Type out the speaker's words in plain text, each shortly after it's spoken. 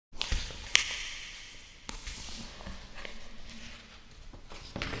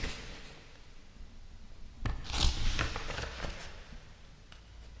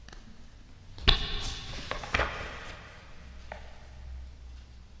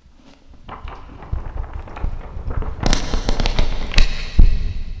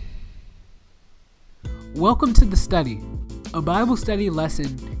Welcome to The Study, a Bible study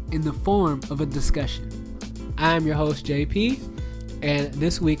lesson in the form of a discussion. I am your host, JP, and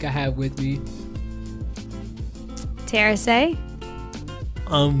this week I have with me Terrace.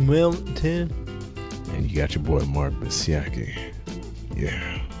 I'm Milton. And you got your boy Mark Basiaki.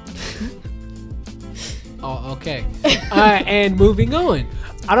 Yeah. Oh, okay. And moving on.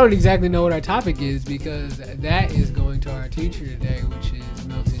 I don't exactly know what our topic is because that is going to our teacher today, which is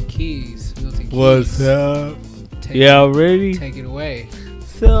Milton Keys. What's up? Ready? Ready? Take it away.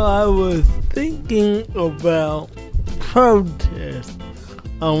 So I was thinking about protest.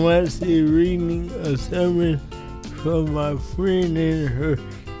 I'm actually reading a sermon from my friend, and her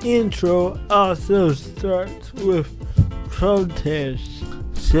intro also starts with protest.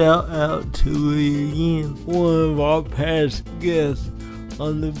 Shout out to Ian, one of our past guests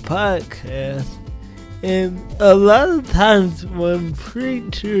on the podcast. And a lot of times when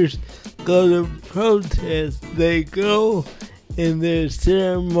preachers go to protest, they go in their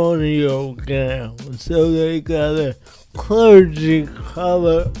ceremonial gown. So they got a clergy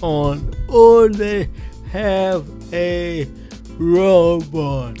collar on, or they have a robe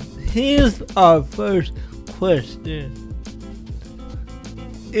on. Here's our first question.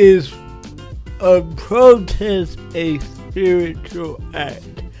 Is a protest a spiritual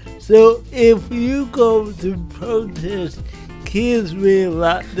act? So if you go to protest kids being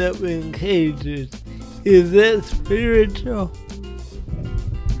locked up in cages, is that spiritual?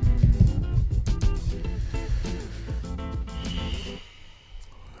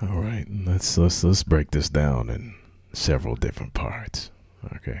 All right, let's break this down in several different parts.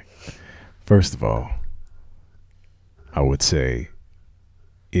 Okay. First of all, I would say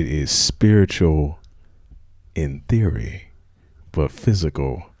it is spiritual in theory, but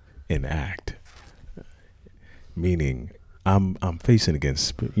physical in act. Meaning, I'm facing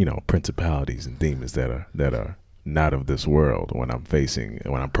against principalities and demons that are not of this world when I'm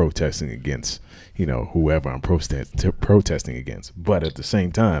protesting against whoever I'm protesting against. But at the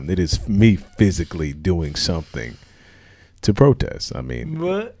same time, it is me physically doing something to protest. I mean,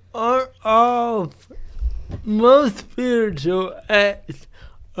 but aren't most spiritual acts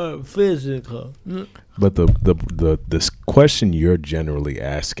are physical? But the question you're generally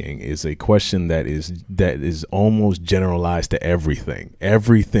asking is a question that is almost generalized to everything.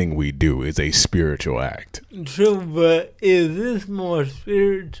 Everything we do is a spiritual act. True, but is this more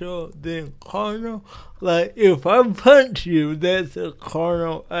spiritual than carnal? Like, if I punch you, that's a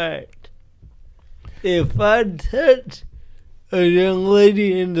carnal act. If I touch a young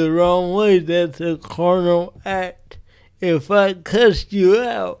lady in the wrong way, that's a carnal act. If I cuss you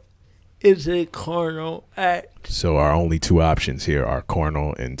out, it's a carnal act. So our only two options here are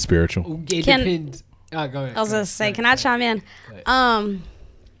carnal and spiritual? It depends. Oh, go ahead. I was going to say, can I chime in? I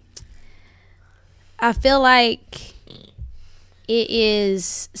feel like it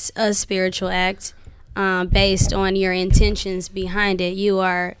is a spiritual act based on your intentions behind it. You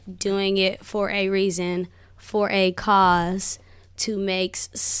are doing it for a reason, for a cause, to make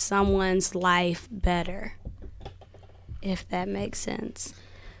someone's life better, if that makes sense.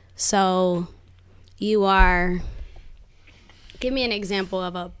 So you are, give me an example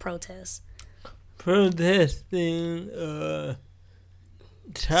of a protest. Protesting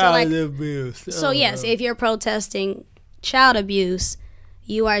child abuse. So yes, if you're protesting child abuse,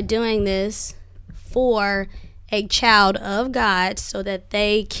 you are doing this for a child of God so that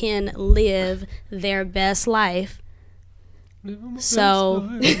they can live their best life. So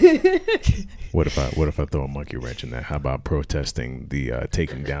What if I throw a monkey wrench in that? How about protesting the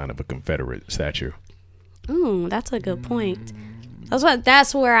taking down of a Confederate statue? Ooh, that's a good point.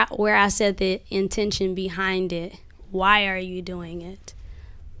 That's where I said the intention behind it. Why are you doing it?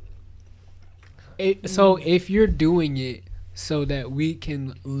 So if you're doing it so that we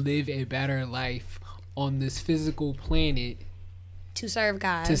can live a better life on this physical planet, To serve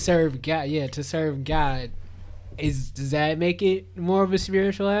God. to serve God, does that make it more of a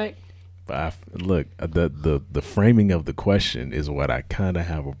spiritual act? But the framing of the question is what I kind of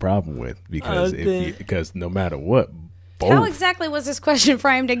have a problem with, because because no matter what, How exactly was this question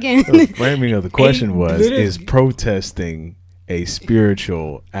framed again? the framing of the question was, is protesting a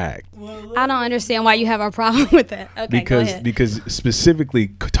spiritual act? I don't understand why you have a problem with that. Okay, go ahead. Because specifically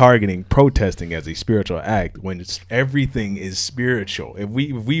targeting protesting as a spiritual act when everything is spiritual. If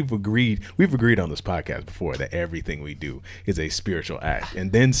we've agreed on this podcast before that everything we do is a spiritual act,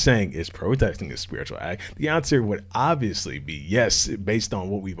 and then saying is protesting a spiritual act, the answer would obviously be yes, based on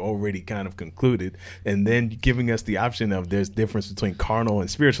what we've already kind of concluded, and then giving us the option of there's difference between carnal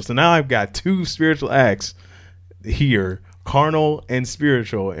and spiritual. So now I've got two spiritual acts here carnal and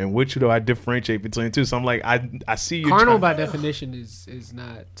spiritual, and which do I differentiate between the two? So I'm like, I see you. Carnal by definition is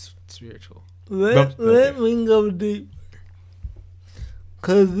not spiritual. Let me go deep.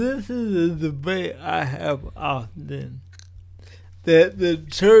 Because this is a debate I have often. That the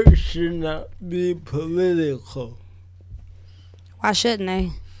church should not be political. Why shouldn't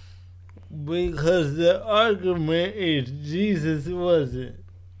they? Because the argument is Jesus wasn't.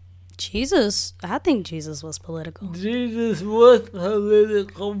 I think Jesus was political. Jesus was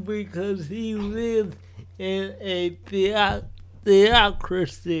political because he lived in a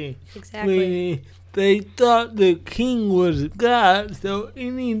theocracy. Exactly. Meaning they thought the king was God, so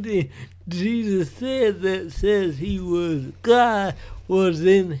anything Jesus said that says he was God was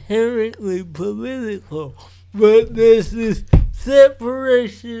inherently political. But there's this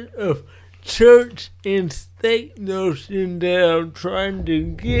separation of church and state notion that I'm trying to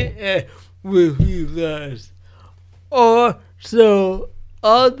get at with you guys. Or so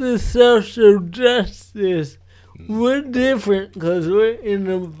all the social justice, we're different because we're in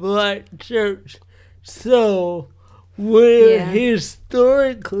a black church. So we're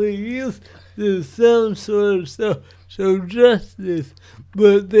historically used to some sort of social justice.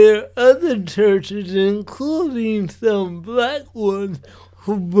 But there are other churches, including some black ones,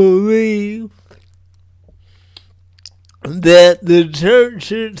 who believe that the church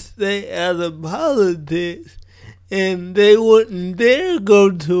should stay out of politics, and they wouldn't dare go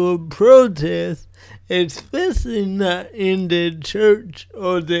to a protest, especially not in the church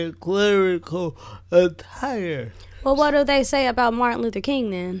or their clerical attire. Well, what do they say about Martin Luther King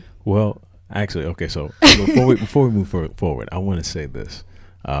then? Well, actually, okay. So before we move forward, I want to say this,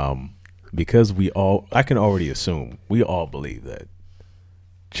 because I can already assume we all believe that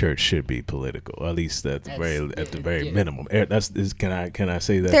church should be political, at least at the very minimum. Can I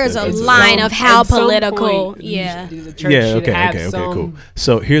say that? There's a line of how political. The church okay, cool.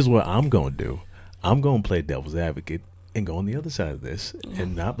 So here's what I'm gonna do. I'm gonna play devil's advocate and go on the other side of this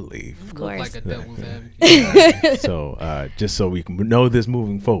and not believe. Of course. Like a devil's advocate. So just so we can know this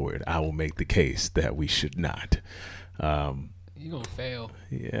moving forward, I will make the case that we should not. You're gonna fail.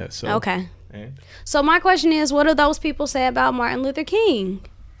 Yeah. So okay. So my question is, what do those people say about Martin Luther King?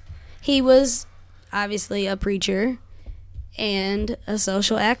 He was obviously a preacher and a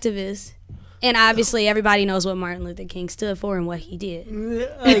social activist. And obviously everybody knows what Martin Luther King stood for and what he did.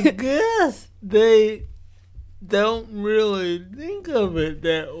 I guess they don't really think of it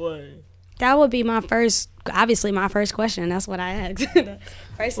that way. That would be my first question. That's what I asked.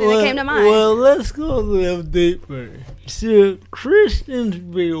 First thing that came to mind. Well, let's go a little deeper. Should Christians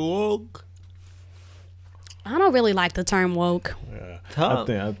be woke? I don't really like the term woke.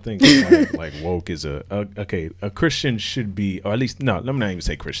 I think like woke is okay. A Christian should be, or at least no. Let me not even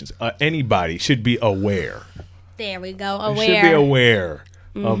say Christians. Anybody should be aware. There we go. Aware. Should be aware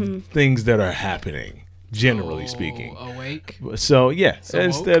of things that are happening. Generally speaking, awake. So yeah, So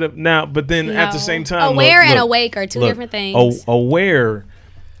instead woke? of now, but then at the same time, aware and awake are two different things. Aware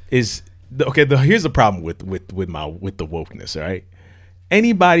is okay. Here's the problem with the wokeness. All right,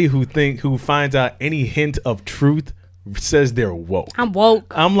 anybody who finds out any hint of truth says they're woke. I'm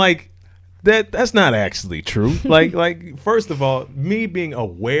woke. I'm like, that's not actually true. like first of all, me being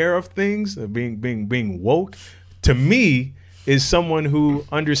aware of things, being woke, to me is someone who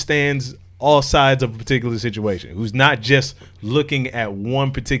understands all sides of a particular situation, who's not just looking at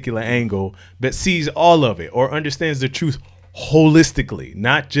one particular angle, but sees all of it or understands the truth holistically,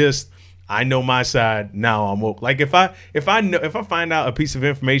 not just I know my side, now I'm woke. Like if I find out a piece of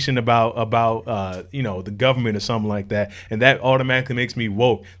information about the government or something like that, and that automatically makes me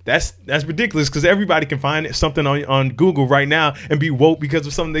woke, that's ridiculous, because everybody can find something on Google right now and be woke because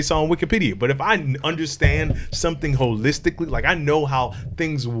of something they saw on Wikipedia. But if I understand something holistically, like I know how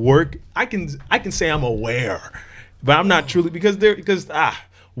things work, I can say I'm aware, but I'm not truly, because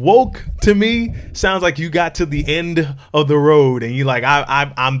woke to me sounds like you got to the end of the road and you're like,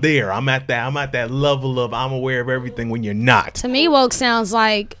 I'm there. I'm at that level of I'm aware of everything, when you're not. To me, woke sounds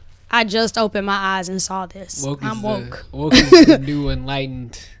like I just opened my eyes and saw this. I'm woke. Woke is the new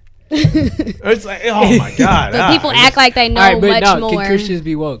enlightened. It's like, oh my God. But people act like they know much more. Can Christians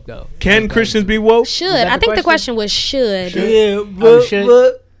be woke though? Can Christians be woke? Should. I think the question was should. Yeah, but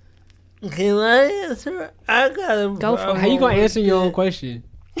can I answer? I gotta go for it. How you gonna answer your own question?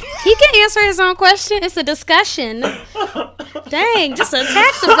 He can answer his own question. It's a discussion. Dang, just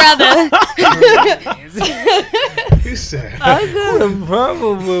attack the brother. He said, I got a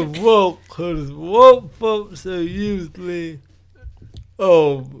problem with woke, because woke folks are usually,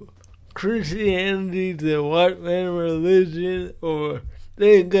 Christianity, the white man religion, or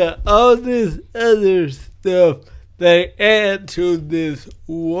they got all this other stuff they add to this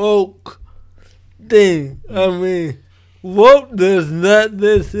woke thing. I mean, woke does not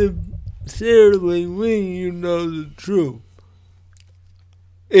necessarily mean you know the truth.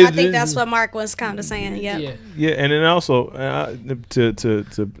 I think that's what Mark was kind of saying. Yep. Yeah, and then also to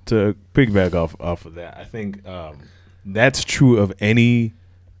piggyback off of that, I think that's true of any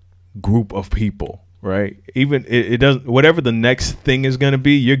group of people, right? Even it doesn't. Whatever the next thing is going to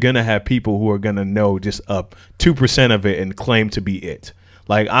be, you're going to have people who are going to know just up 2% of it and claim to be it.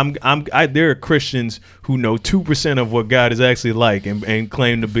 Like there are Christians who know 2% of what God is actually like and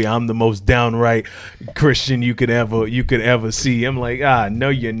claim to be I'm the most downright Christian you could ever see. I'm like, no,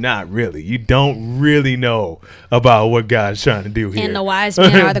 you're not really. You don't really know about what God's trying to do here. And the wise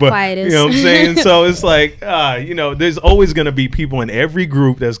men are the quietest. You know what I'm saying? So it's like, there's always gonna be people in every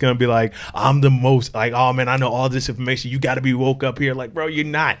group that's gonna be like, I'm the most, like, oh man, I know all this information. You got to be woke up here. Like, bro, you're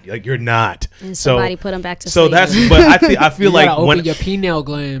not. Like, you're not. And somebody put them back to so sleep. that's. But I feel like open your pineal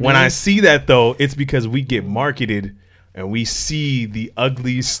gland. When man. I see that though, it's because we get marketed and we see the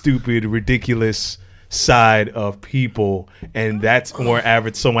ugly, stupid, ridiculous side of people, and that's more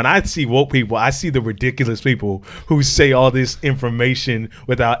average. So when I see woke people, I see the ridiculous people who say all this information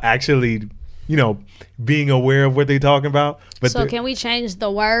without actually, being aware of what they're talking about. But so can we change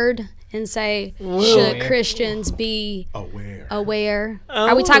the word and say, should Christians be aware?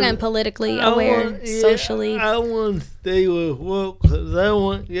 Are we talking politically aware, socially? I want to stay with woke because I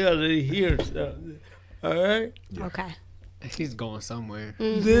want y'all to hear something. All right? Yeah. Okay. He's going somewhere.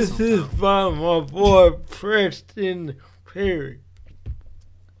 Mm-hmm. This is from my boy Preston Perry.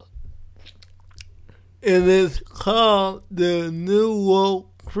 And it's called The New Woke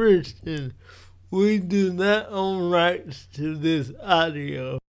Christian. We do not own rights to this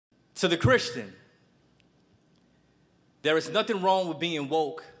audio. To the Christian, there is nothing wrong with being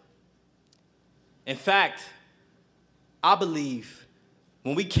woke. In fact, I believe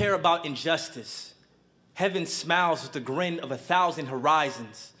when we care about injustice, heaven smiles with the grin of 1,000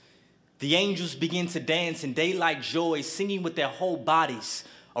 horizons. The angels begin to dance in daylight joy, singing with their whole bodies,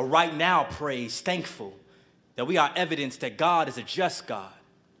 a right now praise, thankful that we are evidence that God is a just God.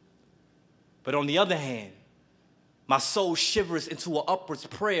 But on the other hand, my soul shivers into an upwards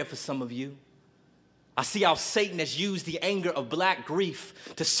prayer for some of you. I see how Satan has used the anger of black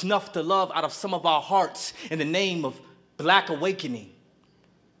grief to snuff the love out of some of our hearts in the name of black awakening.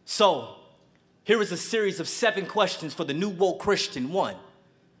 So, here is a series of 7 questions for the new woke Christian. 1,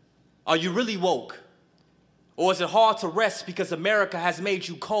 are you really woke? Or is it hard to rest because America has made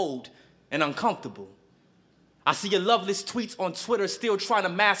you cold and uncomfortable? I see your loveless tweets on Twitter still trying to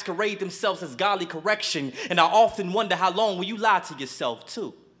masquerade themselves as godly correction, and I often wonder how long will you lie to yourself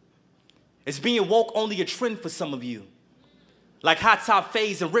too? Is being woke only a trend for some of you? Like hot top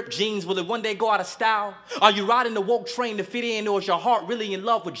fades and ripped jeans, will it one day go out of style? Are you riding the woke train to fit in, or is your heart really in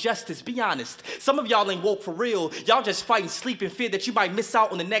love with justice? Be honest. Some of y'all ain't woke for real. Y'all just fighting sleep and fear that you might miss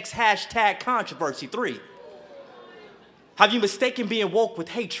out on the next hashtag controversy. 3, have you mistaken being woke with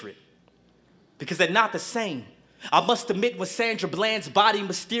hatred? Because they're not the same. I must admit, when Sandra Bland's body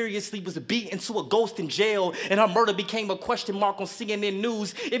mysteriously was beat into a ghost in jail and her murder became a question mark on CNN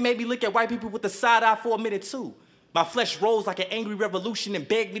News, it made me look at white people with a side eye for a minute too. My flesh rose like an angry revolution and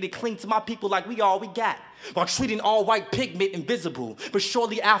begged me to cling to my people like we all we got, while treating all white pigment invisible. But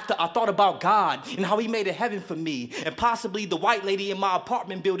shortly after, I thought about God and how he made a heaven for me, and possibly the white lady in my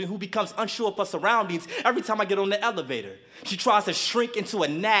apartment building who becomes unsure of her surroundings every time I get on the elevator. She tries to shrink into a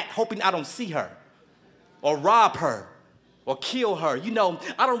gnat, hoping I don't see her, or rob her, or kill her. You know,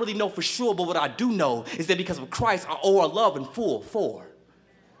 I don't really know for sure, but what I do know is that because of Christ, I owe her love in full. 4,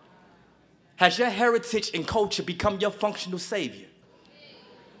 has your heritage and culture become your functional savior?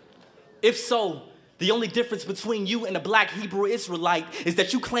 If so, the only difference between you and a black Hebrew Israelite is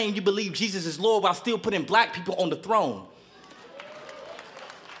that you claim you believe Jesus is Lord while still putting black people on the throne.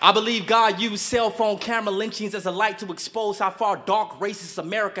 I believe God used cell phone camera lynchings as a light to expose how far dark racist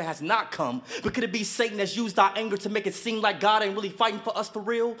America has not come. But could it be Satan has used our anger to make it seem like God ain't really fighting for us for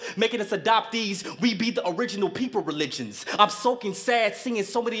real? Making us adopt these we be the original people religions. I'm soaking sad seeing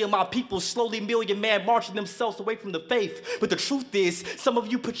so many of my people slowly million man marching themselves away from the faith. But the truth is, some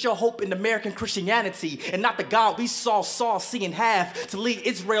of you put your hope in American Christianity and not the God we saw see in half to lead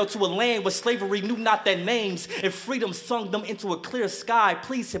Israel to a land where slavery knew not their names and freedom sung them into a clear sky.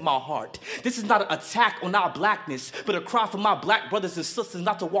 Please hit my heart. This is not an attack on our blackness, but a cry for my black brothers and sisters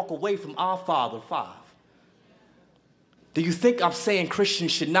not to walk away from our Father. 5, do you think I'm saying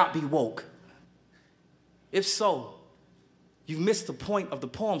Christians should not be woke? If so, you've missed the point of the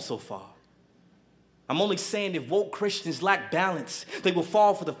poem so far. I'm only saying if woke Christians lack balance, they will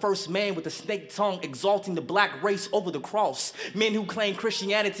fall for the first man with the snake tongue exalting the black race over the cross. Men who claim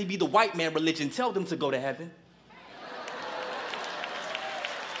Christianity be the white man religion, tell them to go to heaven.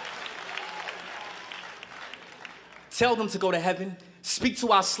 Tell them to go to heaven. Speak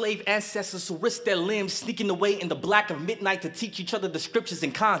to our slave ancestors who risked their limbs sneaking away in the black of midnight to teach each other the scriptures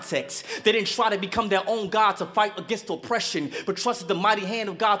in context. They didn't try to become their own God to fight against oppression, but trusted the mighty hand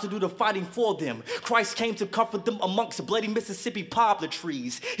of God to do the fighting for them. Christ came to comfort them amongst bloody Mississippi poplar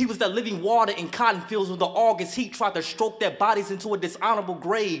trees. He was that living water in cotton fields where the August heat tried to stroke their bodies into a dishonorable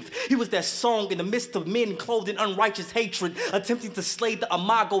grave. He was that song in the midst of men clothed in unrighteous hatred, attempting to slay the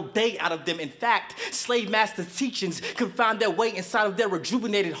imago Dei out of them. In fact, slave masters' teachings could find their way inside of their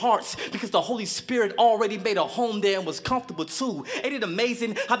rejuvenated hearts because the Holy Spirit already made a home there and was comfortable too. Ain't it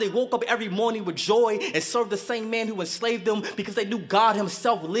amazing how they woke up every morning with joy and served the same man who enslaved them because they knew God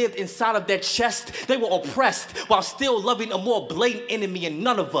himself lived inside of their chest? They were oppressed while still loving a more blatant enemy, and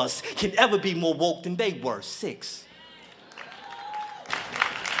none of us can ever be more woke than they were. 6.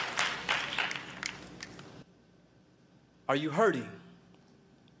 Are you hurting?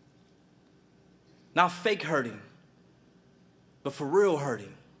 Not fake hurting, but for real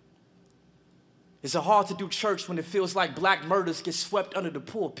hurting. Is it hard to do church when it feels like black murders get swept under the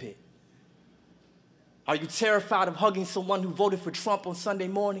pulpit? Are you terrified of hugging someone who voted for Trump on Sunday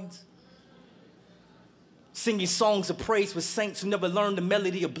mornings? Singing songs of praise with saints who never learned the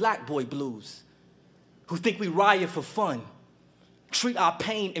melody of black boy blues, who think we riot for fun, treat our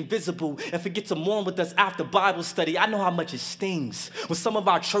pain invisible, and forget to mourn with us after Bible study. I know how much it stings when some of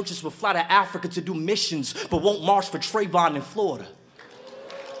our churches will fly to Africa to do missions, but won't march for Trayvon in Florida.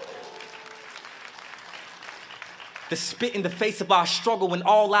 The spit in the face of our struggle when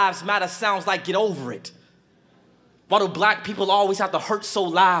all lives matter sounds like get over it. Why do black people always have to hurt so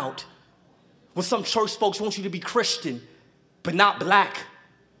loud? When some church folks want you to be Christian, but not black.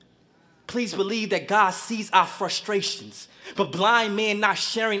 Please believe that God sees our frustrations, but blind men not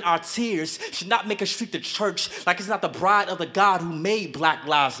sharing our tears should not make us treat the church like it's not the bride of the God who made Black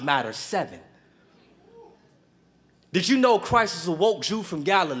Lives Matter. 7. Did you know Christ was a woke Jew from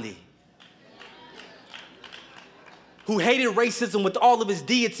Galilee who hated racism with all of his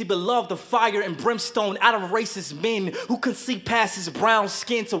deity but loved the fire and brimstone out of racist men who couldn't see past his brown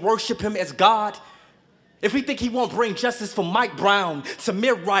skin to worship him as God? If we think he won't bring justice for Mike Brown,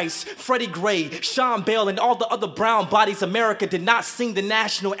 Tamir Rice, Freddie Gray, Sean Bell, and all the other brown bodies America did not sing the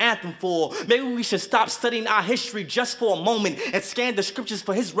national anthem for, maybe we should stop studying our history just for a moment and scan the scriptures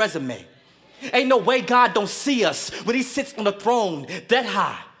for his resume. Ain't no way God don't see us when he sits on the throne that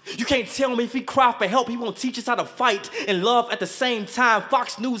high. You can't tell me if we cry for help, he won't teach us how to fight and love at the same time.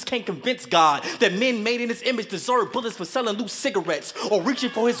 Fox News can't convince God that men made in his image deserve bullets for selling loose cigarettes or reaching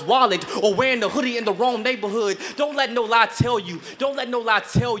for his wallet or wearing the hoodie in the wrong neighborhood. Don't let no lie tell you.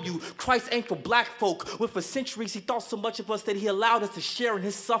 Christ ain't for black folk. When for centuries he thought so much of us that he allowed us to share in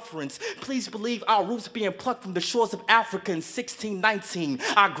his sufferings. Please believe our roots being plucked from the shores of Africa in 1619.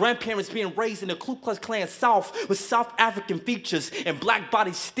 Our grandparents being raised in the Ku Klux Klan South with South African features and black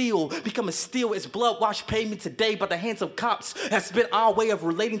bodies still becoming still as blood-washed pavement today by the hands of cops has been our way of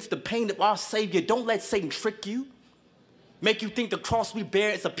relating to the pain of our Savior. Don't let Satan trick you. Make you think the cross we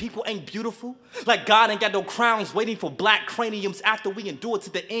bear as a people ain't beautiful? Like God ain't got no crowns waiting for black craniums after we endure to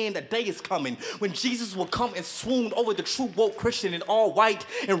the end. A day is coming when Jesus will come and swoon over the true woke Christian in all white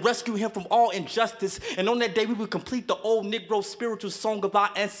and rescue him from all injustice. And on that day we will complete the old Negro spiritual song of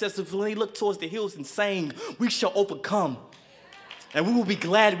our ancestors when they look towards the hills and sang, "We shall overcome." And we will be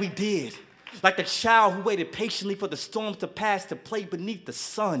glad we did. Like the child who waited patiently for the storms to pass to play beneath the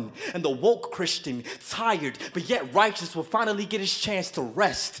sun. And the woke Christian, tired but yet righteous, will finally get his chance to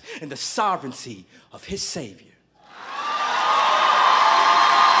rest in the sovereignty of his Savior.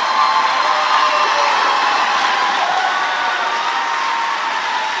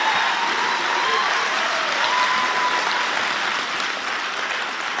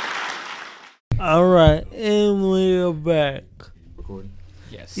 All right, and we are back. Recording.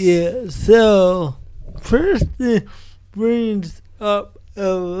 Yes. Yeah, so Preston brings up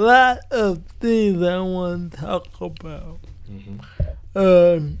a lot of things I want to talk about.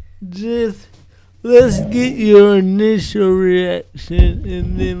 Just let's get your initial reaction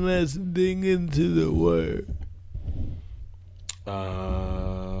and then let's dig into the word.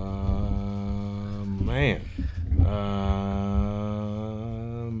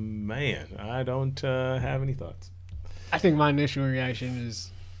 Man, I don't have any thoughts. I think my initial reaction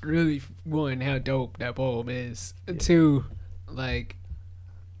is really, one, how dope that poem is. Two, like,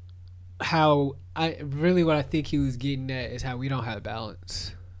 how what I think he was getting at is how we don't have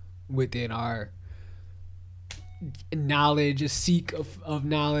balance within our knowledge, a seek of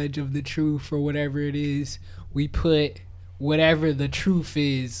knowledge of the truth or whatever it is, we put whatever the truth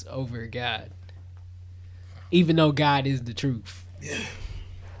is over God, even though God is the truth. Yeah.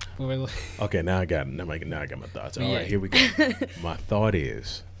 Okay, now I got my thoughts. All Yeah. right, here we go. My thought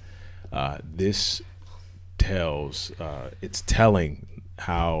is, this tells, it's telling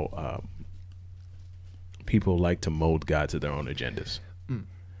how people like to mold God to their own agendas,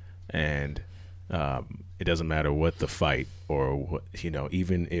 and it doesn't matter what the fight or what,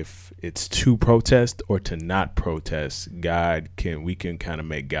 even if it's to protest or to not protest, we can kind of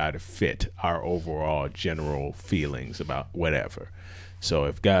make God fit our overall general feelings about whatever. So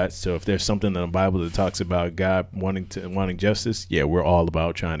if there's something in the Bible that talks about God wanting justice, yeah, we're all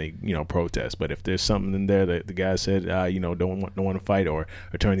about trying to protest. But if there's something in there that the guy said don't want to fight or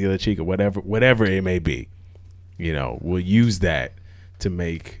turn the other cheek or whatever it may be, we'll use that to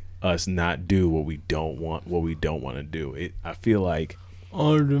make us not do what we don't want to do. I feel like,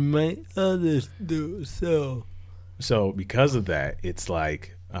 or to make others do so. So because of that, it's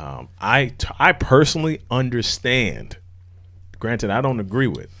like I personally understand. Granted, I don't agree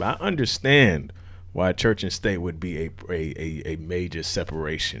with, but I understand why church and state would be a major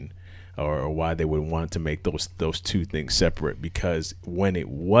separation, or why they would want to make those two things separate. Because when it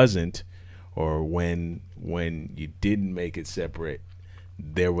wasn't, or when you didn't make it separate,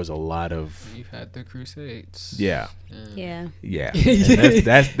 there was a lot of. You've had the Crusades. Yeah. And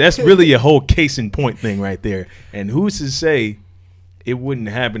that's really a whole case in point thing right there. And who's to say it wouldn't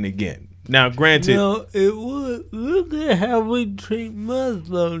happen again? Now, granted, no, it would. Look at how we treat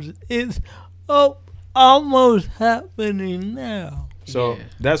Muslims. It's almost happening now. So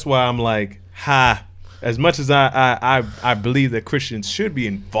that's why I'm like, as much as I believe that Christians should be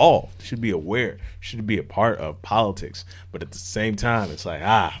involved, should be aware, should be a part of politics, but at the same time, it's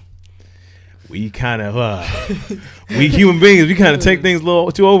like, we kind of, we human beings, we kind of take things a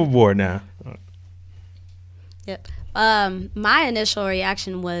little too overboard now. Yep. My initial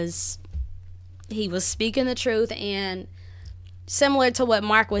reaction was, he was speaking the truth, and similar to what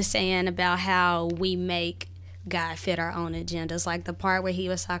Mark was saying about how we make God fit our own agendas, like the part where he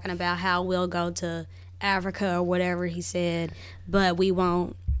was talking about how we'll go to Africa or whatever he said, but we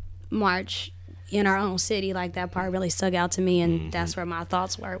won't march in our own city. Like, that part really stuck out to me, and that's where my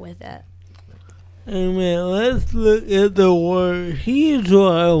thoughts were with that. Amen. Let's look at the word. Here's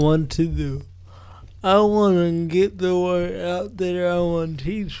what I want to do. I want to get the word out there. I want to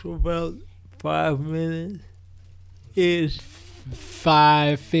teach for about 5 minutes. It's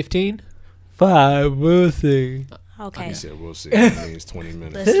 5:15. 5. We'll see. Okay. He said, we'll see. It means 20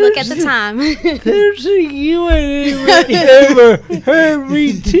 minutes. Let's look at the time. You ain't ever heard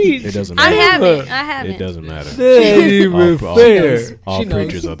me teach. It doesn't I matter. haven't. It doesn't matter. That ain't even fair. All She knows.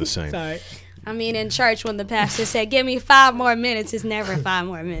 preachers are the same. Sorry. I mean, in church, when the pastor said, give me 5 more minutes, it's never 5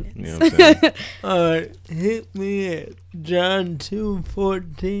 more minutes. You know what I'm saying? All right, hit me at John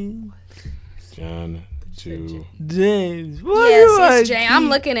 2:14. John 2. James. What Yes, do I it's James. I'm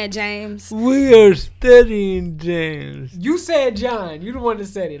keep- looking at James. We are studying James. You said John. You the one that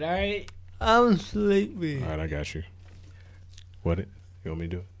said it. All right. I'm sleepy. All right, I got you. What it? You want me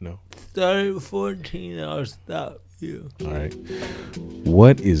to do it? No. Start at 14. I'll stop you. All right.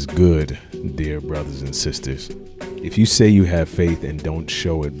 What is good, dear brothers and sisters? If you say you have faith and don't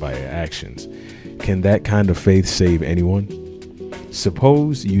show it by your actions, can that kind of faith save anyone?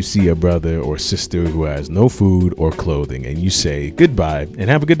 Suppose you see a brother or sister who has no food or clothing, and you say goodbye and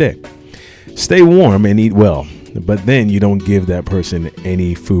have a good day. Stay warm and eat well, but then you don't give that person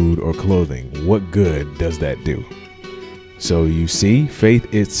any food or clothing. What good does that do? So you see,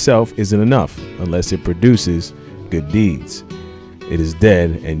 faith itself isn't enough unless it produces good deeds. It is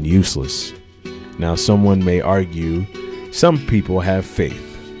dead and useless. Now, someone may argue, some people have faith,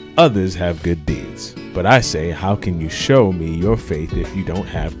 others have good deeds. But I say, how can you show me your faith if you don't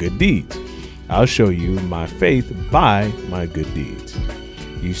have good deeds? I'll show you my faith by my good deeds.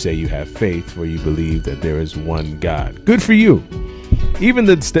 You say you have faith for you believe that there is one God. Good for you. Even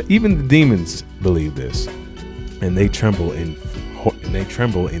the demons believe this, and they tremble in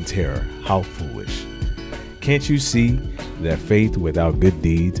terror. How foolish. Can't you see that faith without good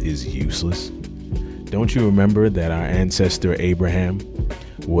deeds is useless? Don't you remember that our ancestor Abraham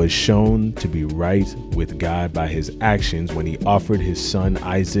was shown to be right with God by his actions when he offered his son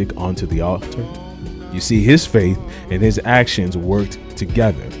Isaac onto the altar? You see, his faith and his actions worked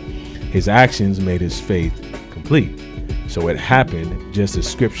together. His actions made his faith complete. So it happened just as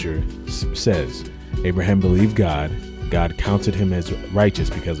scripture says. Abraham believed God. God counted him as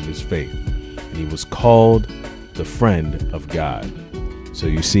righteous because of his faith. And he was called the friend of God. So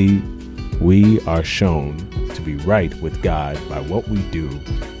you see, we are shown to to be right with God by what we do,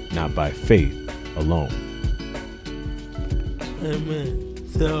 not by faith alone. Amen.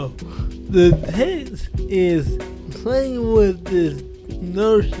 So the text is playing with this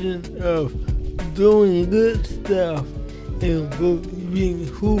notion of doing good stuff and believing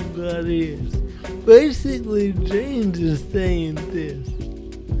who God is. Basically, James is saying this.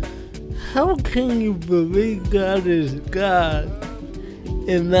 How can you believe God is God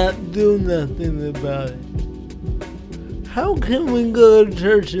and not do nothing about it? How can we go to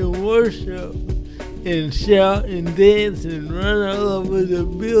church and worship and shout and dance and run all over the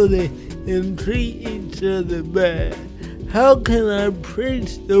building and treat each other bad? How can I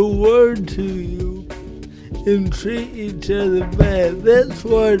preach the word to you and treat each other bad? That's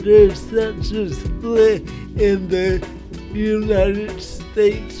why there's such a split in the United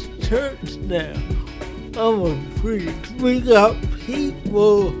States church now. I'm a preach. We got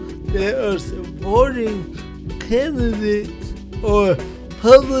people that are supporting candidates or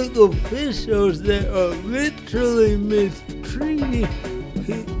public officials that are literally mistreating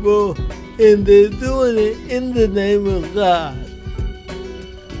people, and they're doing it in the name of God.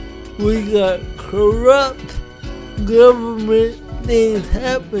 We got corrupt government things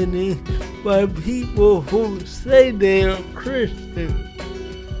happening by people who say they are Christian.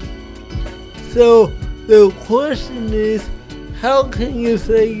 So the question is, how can you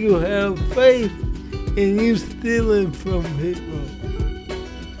say you have faith and you stealing from people?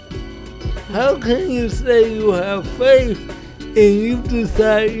 How can you say you have faith and you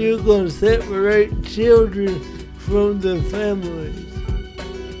decide you're going to separate children from the families?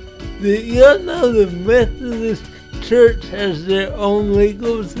 Did you know the Methodist Church has their own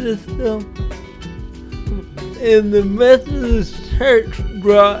legal system? And the Methodist Church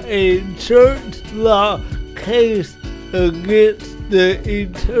brought a church law case against the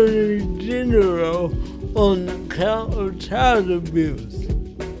Attorney General on account of child abuse.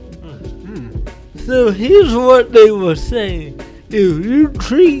 So here's what they were saying. If you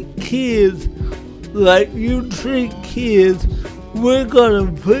treat kids like you treat kids, we're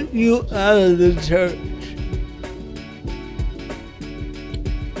gonna put you out of the church.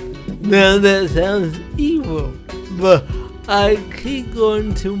 Now that sounds evil, but I keep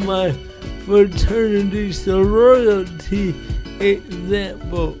going to my fraternity sorority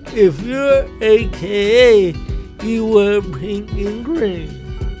example. If you're AKA, you wear pink and green,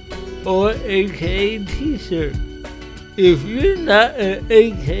 or AKA t-shirt. If you're not an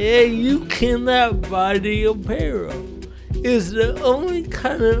AKA, you cannot buy the apparel. It's the only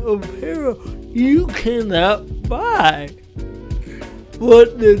kind of apparel you cannot buy.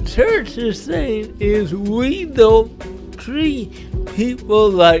 What the church is saying is we don't treat people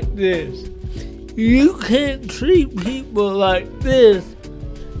like this. You can't treat people like this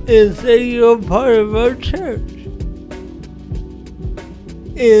and say you're part of our church.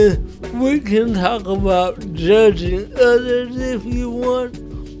 And we can talk about judging others if you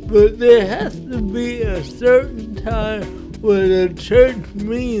want, but there has to be a certain time where the church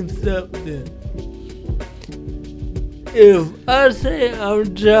means something. If I say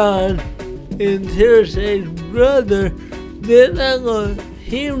I'm John and Teresa's brother, they're not going to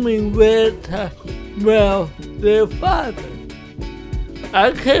hear me mouth their father.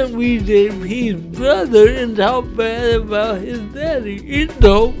 I can't be JP's brother and talk bad about his daddy. It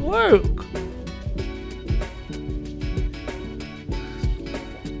don't work.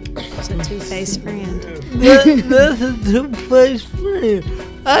 It's a two-faced friend. That's a two-faced friend.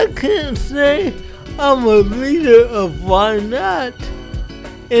 I can't say I'm a leader of why not,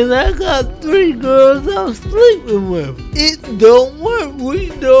 and I got 3 girls I'm sleeping with. It don't work. We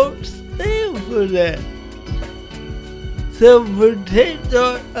don't stand for that. To protect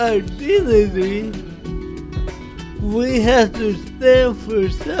our identity, we have to stand for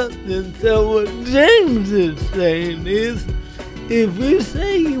something. So what James is saying is, if you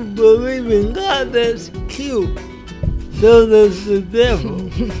say you believe in God, that's cute. So does the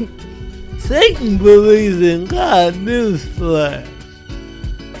devil. Satan believes in God, newsflash.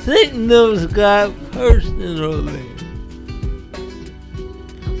 Satan knows God personally.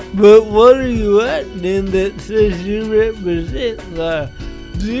 But what are you acting that says you represent God?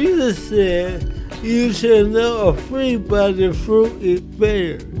 Jesus said, you shall know a tree by the fruit it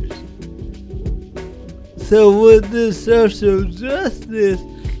bears. So with this social justice,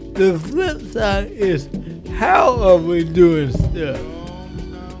 the flip side is, how are we doing stuff?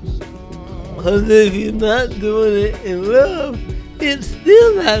 Because if you're not doing it in love, it's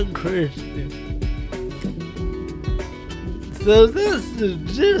still not Christian. So that's the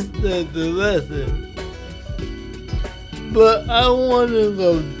gist of the lesson. But I want to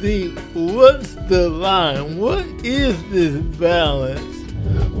go deep. What's the line? What is this balance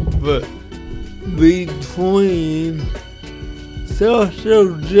but between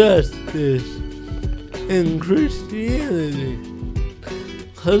social justice and Christianity?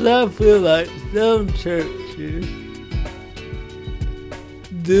 Because I feel like some churches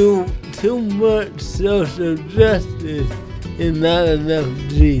do too much social justice and not enough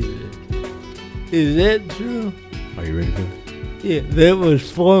Jesus. Is that true? Are you ready for it? Yeah, that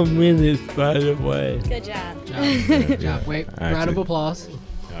was 4 minutes, by the way. Good job. Good job. Wait, round of applause.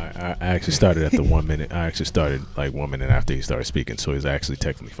 I actually started at the 1 minute. I actually started like 1 minute after he started speaking, so it's actually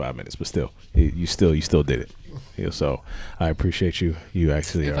technically 5 minutes. But still, you still did it. Yeah, so I appreciate you. You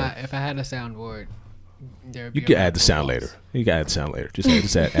actually If are. I had a soundboard, there'd be You a can round add the of sound applause. later. You can add the sound later.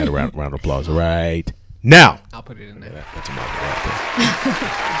 Just add a round of applause right now. I'll put it in there. That's a market right there.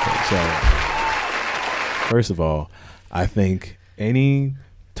 Okay, so, first of all, I think any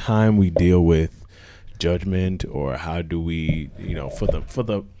time we deal with judgment or how do we, for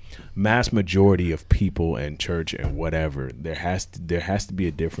the mass majority of people in church and whatever, there has to be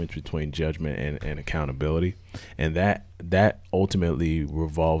a difference between judgment and accountability, and that ultimately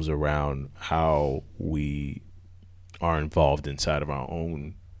revolves around how we are involved inside of our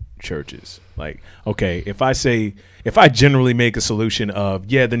own churches. Like, okay, if I generally make a solution of,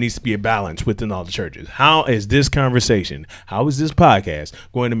 there needs to be a balance within all the churches, how is this conversation, how is this podcast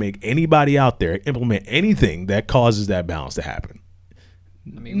going to make anybody out there implement anything that causes that balance to happen?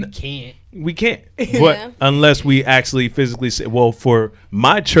 I mean, we can't. But unless we actually physically say, well, for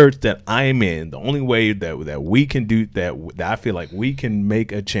my church that I am in, the only way that we can do that I feel like we can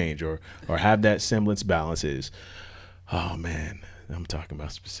make a change or have that semblance balance is, oh man, I'm talking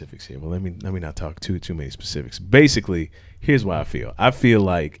about specifics here. Well, let me not talk too many specifics. Basically, here's what I feel. I feel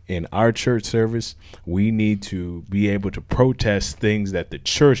like in our church service, we need to be able to protest things that the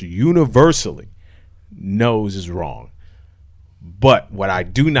church universally knows is wrong. But what I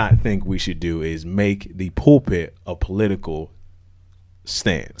do not think we should do is make the pulpit a political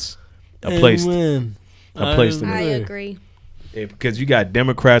stance, a place to I agree. because you got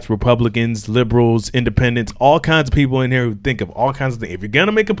Democrats, Republicans, liberals, independents, all kinds of people in here who think of all kinds of things. If you're going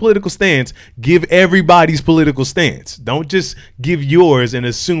to make a political stance, give everybody's political stance. Don't just give yours and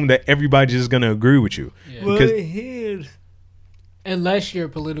assume that everybody's just going to agree with you. Yeah. Well, Unless your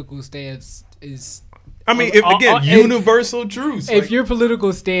political stance is... I mean, universal truths. If your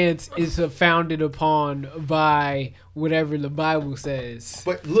political stance is founded upon by whatever the Bible says,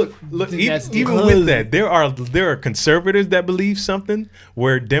 but look, that's even with that, there are conservatives that believe something,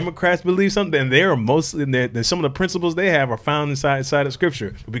 where Democrats believe something, and they are mostly some of the principles they have are found inside of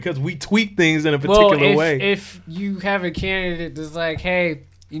Scripture. But because we tweak things in a particular way. If you have a candidate that's like, hey,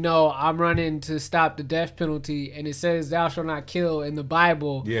 I'm running to stop the death penalty, and it says "Thou shalt not kill" in the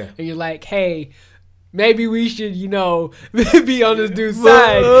Bible, and you're like, hey, maybe we should, be on this dude's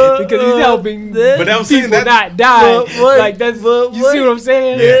side because he's helping people not die. You see what I'm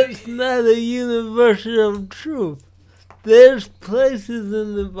saying? That's not a universal truth. There's places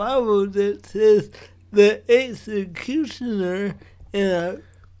in the Bible that says the executioner, and I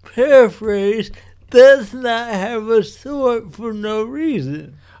paraphrase, does not have a sword for no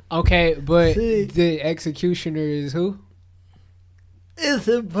reason. Okay, but the executioner is who? It's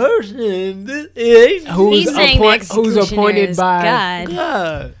a person who's appointed by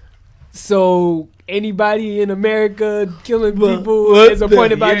God. So anybody in America killing people is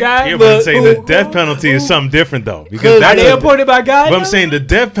appointed by God? Yeah, but I'm saying the death penalty is something different, though. Because are they appointed by God? But I'm saying the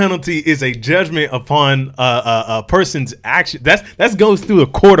death penalty is a judgment upon a person's action. That goes through a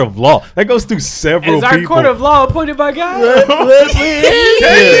court of law. That goes through several people. Is our court of law appointed by God?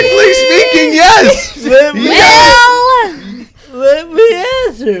 Technically speaking, yes. Let me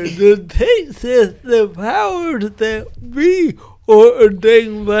answer. The text says the powers that be are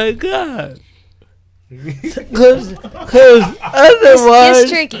ordained by God. Because otherwise,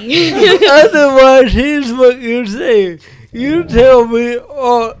 it's tricky. Otherwise, here's what you're saying. You tell me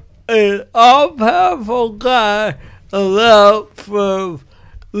an all-powerful God allowed for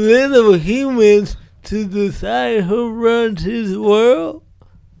little humans to decide who runs his world?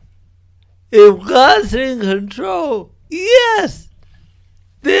 If God's in control, yes,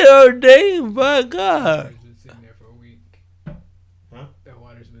 they're ordained by God. Sitting there for a week. Huh? That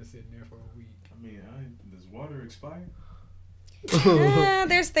water's been sitting there for a week. I mean, does water expire?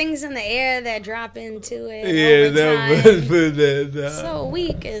 There's things in the air that drop into it. Yeah, over that time. must put that down. So a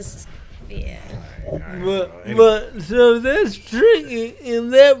week is, But so that's tricky,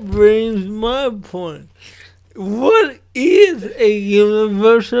 and that brings my point. What is a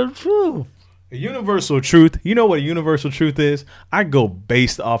universal truth? A universal truth. You know what a universal truth is? I go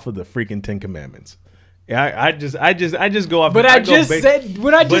based off of the freaking 10 Commandments. Yeah, I just go off. But I just said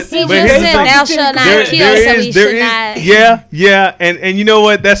what I just said. You just said thou shalt not kill, so we should not. Yeah, and you know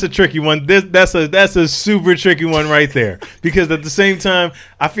what? That's a tricky one. That's a super tricky one right there. Because at the same time,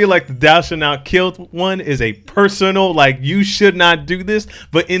 I feel like the thou shalt not kill one is a personal, like you should not do this.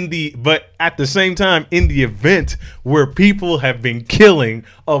 But at the same time, in the event where people have been killing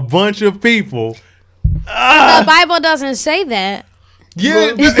a bunch of people, the Bible doesn't say that.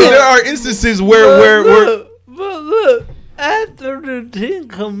 Yeah, there are instances where look, after the 10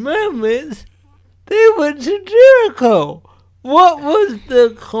 Commandments, they went to Jericho. What was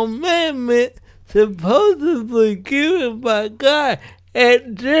the commandment supposedly given by God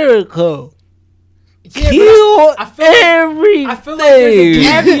at Jericho? Kill everything. I feel like there's a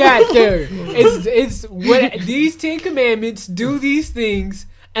caveat there. It's when these 10 Commandments do these things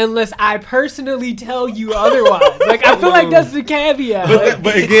unless I personally tell you otherwise. Like, I feel like that's the caveat.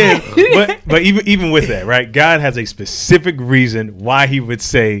 But again, but even with that, right? God has a specific reason why He would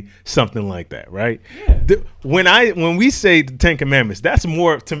say something like that, right? Yeah. When we say the 10 Commandments, that's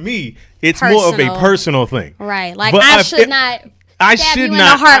more, to me, it's more of a personal thing, right? Like, but I should not stab you in the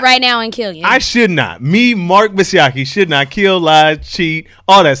heart right now and kill you. I should not. Me, Mark Basiaki, should not kill, lie, cheat,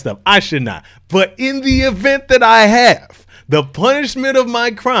 all that stuff. I should not. But in the event that I have, the punishment of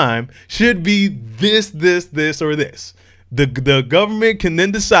my crime should be this, or this. The government can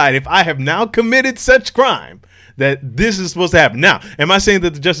then decide if I have now committed such crime that this is supposed to happen. Now, am I saying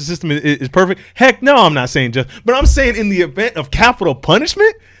that the justice system is perfect? Heck no, I'm not saying just. But I'm saying in the event of capital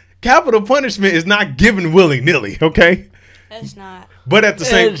punishment is not given willy-nilly, okay? That's not. But at the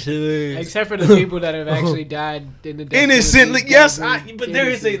same, except for the people that have actually died in the innocently, yes. But there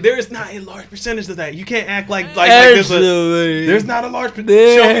is not a large percentage of that. You can't act like there's not a large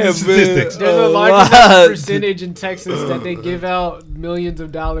percentage. Show me the statistics. There's a large percentage in Texas that they give out millions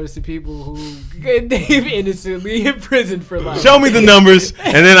of dollars to people who they've innocently imprisoned for life. Show me the numbers,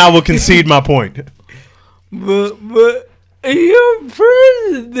 and then I will concede my point. But your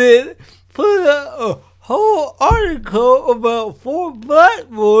president put a whole article about 4 black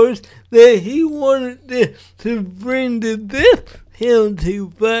boys that he wanted to bring the death penalty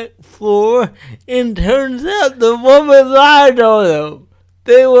back for, and turns out the woman lied on them.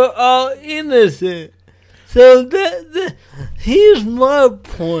 They were all innocent. So here's my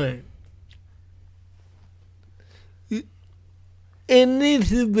point. It needs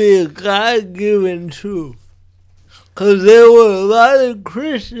to be a God-given truth. Because there were a lot of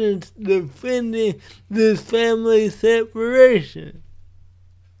Christians defending this family separation.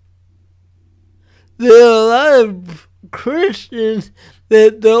 There are a lot of Christians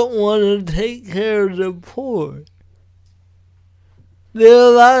that don't want to take care of the poor. There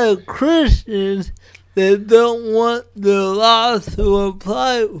are a lot of Christians that don't want the law to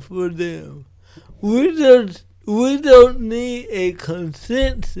apply for them. We don't need a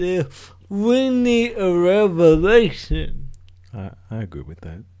consensus. We need a revelation. I agree with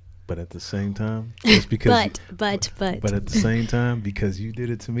that. But at the same time, just because but at the same time, because you did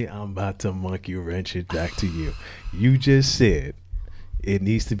it to me, I'm about to monkey wrench it back to you. You just said it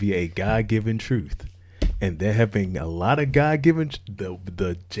needs to be a God-given truth. And there have been a lot of God-given,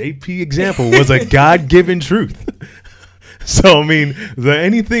 the JP example was a God-given truth. So, I mean,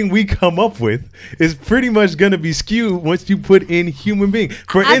 anything we come up with is pretty much going to be skewed once you put in human being.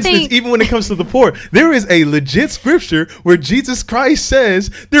 For instance, even when it comes to the poor, there is a legit scripture where Jesus Christ says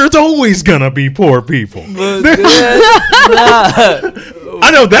there's always going to be poor people.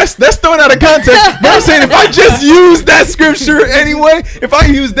 I know that's thrown out of context, but I'm saying if I just use that scripture anyway, if I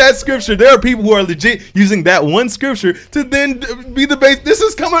use that scripture, there are people who are legit using that one scripture to then be the base. This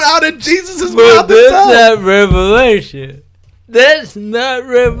is coming out of Jesus' mouth. That's not revelation. That's not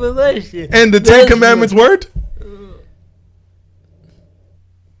revelation. And the 10 Commandments weren't?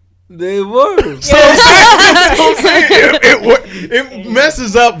 They were. So it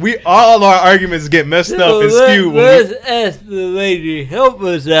messes up. All our arguments get messed up and skewed. Let's ask the lady. Help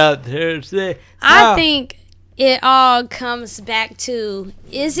us out there. I think it all comes back to,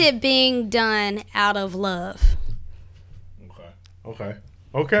 is it being done out of love? Okay.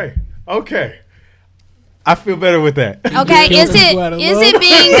 I feel better with that. Okay, is it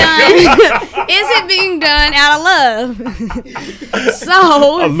being done? Is it being done out of love? So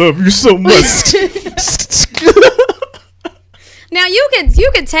I love you so much. Now you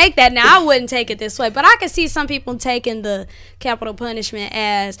could take that. Now I wouldn't take it this way, but I could see some people taking the capital punishment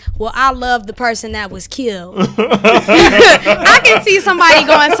as, well, I love the person that was killed. I can see somebody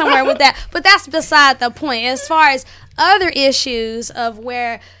going somewhere with that, but that's beside the point. As far as other issues of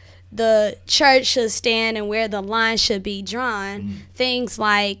where the church should stand and where the line should be drawn. Things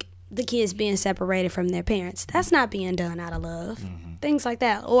like the kids being separated from their parents. That's not being done out of love. Things like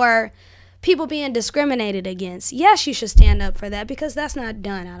that. Or people being discriminated against. Yes, you should stand up for that because that's not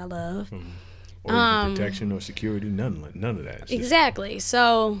done out of love. Or even protection or security, none of that. It's exactly.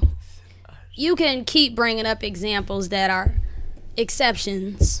 So you can keep bringing up examples that are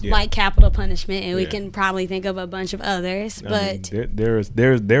exceptions, like capital punishment, and we can probably think of a bunch of others. But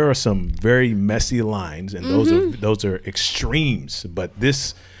there are some very messy lines, and those are extremes. But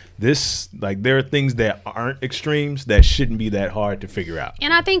this like there are things that aren't extremes that shouldn't be that hard to figure out.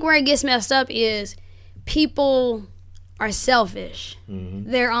 And I think where it gets messed up is people are selfish.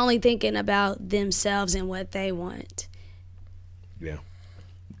 They're only thinking about themselves and what they want. Yeah.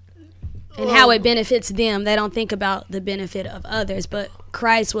 And how it benefits them. They don't think about the benefit of others. But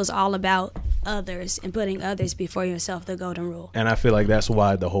Christ was all about others and putting others before yourself, the golden rule. And I feel like that's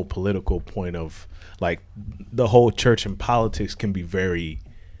why the whole political point of, like, the whole church and politics can be very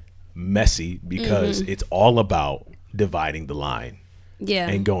messy because it's all about dividing the line. Yeah.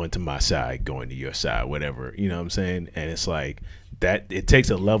 And going to my side, going to your side, whatever. You know what I'm saying? And it's like that. It takes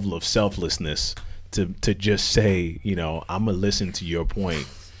a level of selflessness to just say, you know, I'm going to listen to your point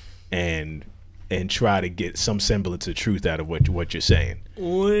and try to get some semblance of truth out of what you're saying.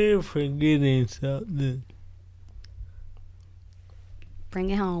 We're forgetting something.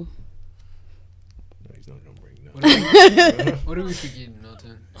 Bring it home. No, he's not gonna bring nothing. What are we forgetting,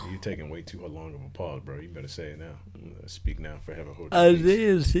 Milton? You're taking way too long of a pause, bro. You better say it now. Speak now for heaven.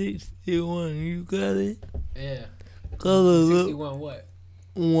 Isaiah 61, you got it? Yeah. Color 61 what?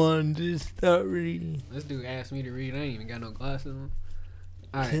 One, just start reading. This dude asked me to read. I ain't even got no glasses on.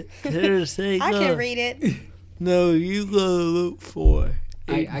 All right. I can read it. No, you go to Luke 4.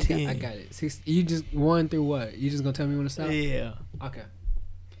 I got it. You just 1 through what? You just gonna tell me when to stop? Yeah. Okay.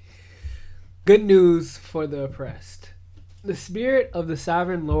 Good news for the oppressed. The Spirit of the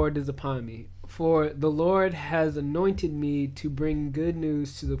Sovereign Lord is upon me, for the Lord has anointed me to bring good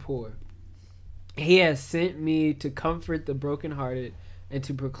news to the poor. He has sent me to comfort the brokenhearted and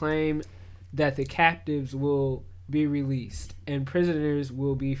to proclaim that the captives will be released and prisoners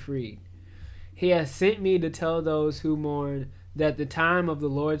will be freed. He has sent me to tell those who mourn that the time of the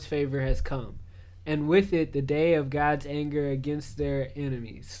Lord's favor has come, and with it the day of God's anger against their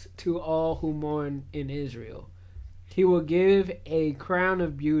enemies, to all who mourn in Israel. He will give a crown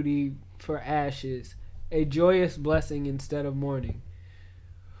of beauty for ashes, a joyous blessing instead of mourning.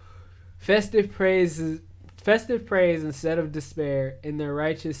 Festive praise instead of despair. In their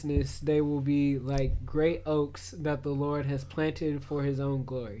righteousness they will be like great oaks that the Lord has planted for his own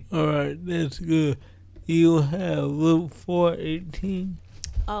glory. All right, that's good. You have Luke 4:18.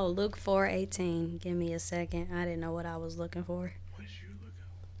 Oh, Luke 4:18. Give me a second. I didn't know what I was looking for. What did you look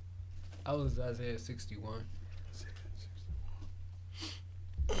up? I was Isaiah 61.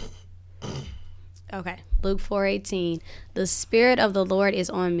 Okay, Luke 4:18. The Spirit of the Lord is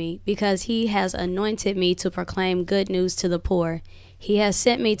on me, because he has anointed me to proclaim good news to the poor. He has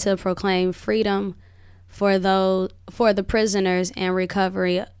sent me to proclaim freedom for the prisoners and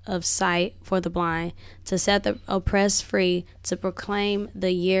recovery of sight for the blind, to set the oppressed free, to proclaim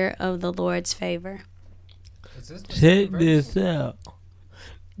the year of the Lord's favor. Check this out.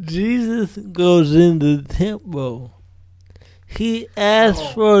 Jesus goes in the temple. He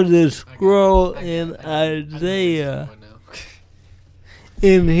asked for the scroll in Isaiah,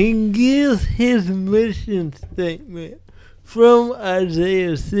 and he gives his mission statement from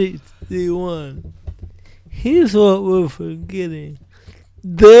Isaiah 61. Here's what we're forgetting.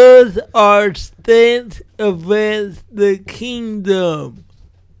 Does our stance advance the kingdom?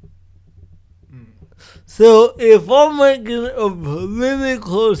 So if I'm making a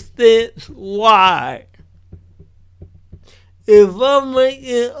political stance, why? If I'm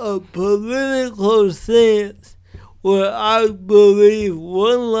making a political stance where I believe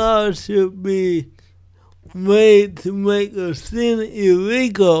one law should be made to make a sin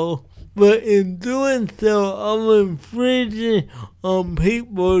illegal, but in doing so I'm infringing on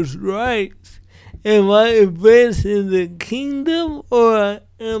people's rights, am I advancing the kingdom, or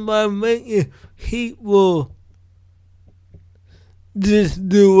am I making people just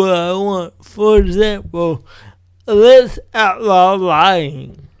do what I want? For example, let's outlaw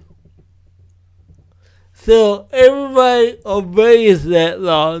lying. So everybody obeys that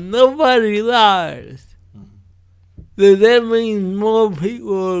law. Nobody lies. Does that mean more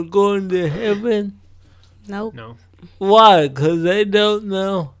people are going to heaven? Nope. No. Why? Because they don't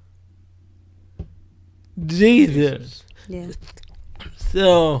know Jesus. Yeah.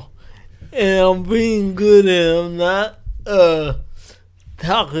 So, and I'm being good and I'm not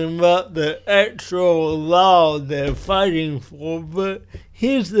talking about the actual law they're fighting for, but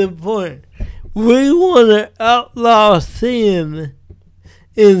here's the point. We want to outlaw sin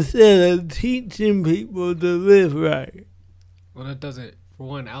instead of teaching people to live right. Well, that doesn't, for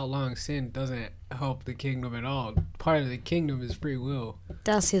one, outlawing sin doesn't help the kingdom at all. Part of the kingdom is free will.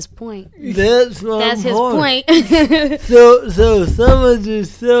 That's his point. That's his point. So some of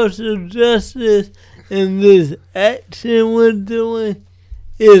this social justice and this action we're doing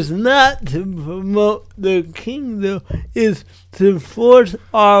is not to promote the kingdom, it's to force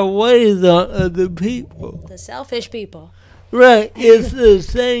our ways on other people. The selfish people. Right, it's the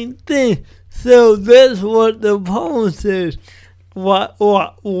same thing. So that's what the poem says. Why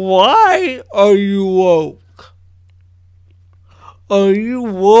are you woke? Are you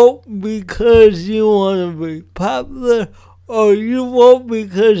woke because you want to be popular? Or are you woke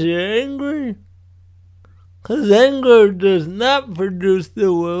because you're angry? Because anger does not produce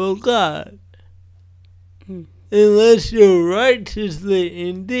the will of God. Unless you're righteously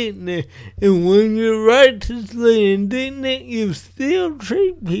indignant. And when you're righteously indignant, you still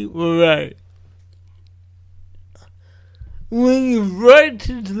treat people right. When you're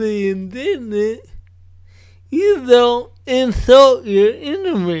righteously indignant, you don't insult your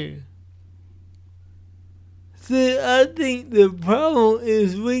enemy. See, I think the problem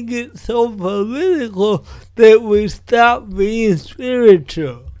is we get so political that we stop being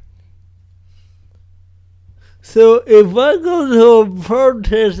spiritual. So if I go to a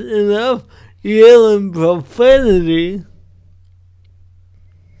protest and I'm yelling profanity,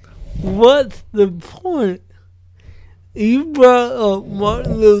 what's the point? You brought up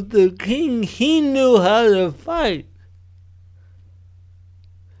Martin Luther King. He knew how to fight.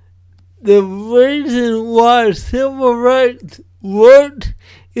 The reason why civil rights worked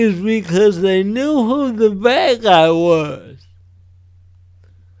is because they knew who the bad guy was.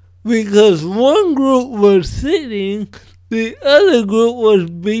 Because one group was sitting, the other group was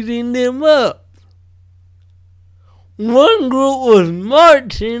beating them up. One group was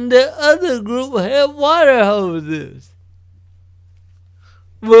marching, the other group had water hoses.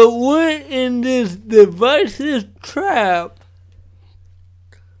 But we're in this divisive trap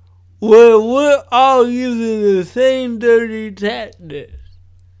where we're all using the same dirty tactics.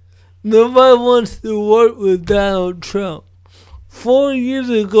 Nobody wants to work with Donald Trump. 4 years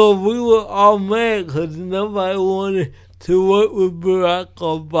ago, we were all mad because nobody wanted to work with Barack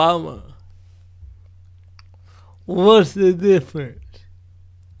Obama. What's the difference?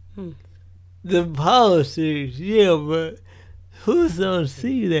 The policies, yeah, but who's gonna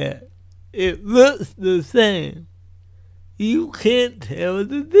see that? It looks the same. You can't tell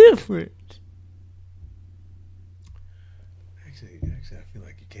the difference. Actually, I feel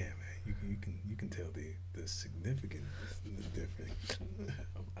like you can, man. You can tell the significance, the difference.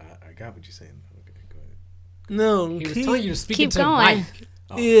 I got what you're saying. Okay, go ahead. No, he was telling you to speak into going. the mic.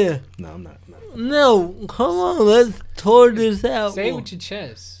 Oh, yeah. No, I'm not. No, come on, let's tour this out. Say it with your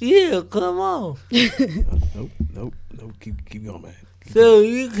chest. Yeah, come on. Nope. Keep going, man. So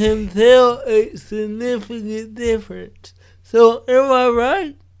you can tell a significant difference. So am I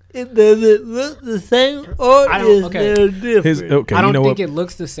right? Does it look the same or is there a difference? I don't think it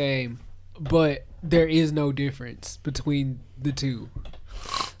looks the same, but there is no difference between the two.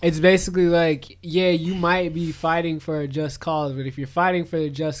 It's basically like, yeah, you might be fighting for a just cause, but if you're fighting for a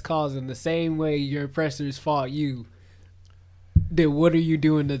just cause in the same way your oppressors fought you, then what are you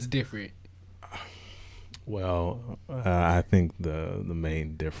doing that's different? Well, I think the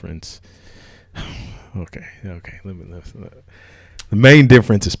main difference. Okay. The main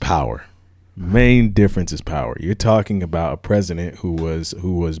difference is power. Main difference is power. You're talking about a president who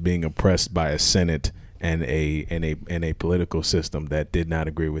was being oppressed by a Senate and a political system that did not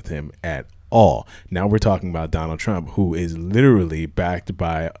agree with him at all. Now we're talking about Donald Trump, who is literally backed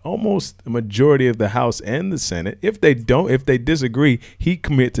by almost a majority of the House and the Senate. If they disagree, he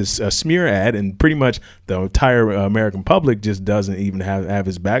commits a smear ad, and pretty much the entire American public just doesn't even have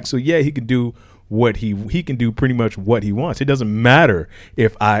his back. So yeah, he can do what he can do pretty much what he wants. It doesn't matter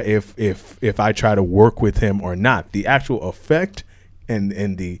if I try to work with him or not. The actual effect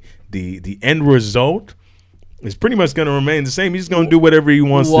and the end result is pretty much going to remain the same. He's going to do whatever he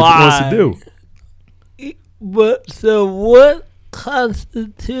wants to do. But so what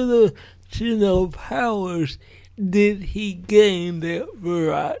constitutional powers did he gain that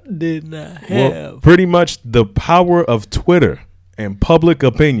Barack did not have? Well, pretty much the power of Twitter and public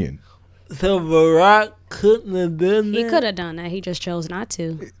opinion. So Barack couldn't have done that? He could have done that. He just chose not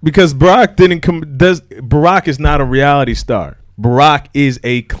to. Because Barack Barack is not a reality star. Barack is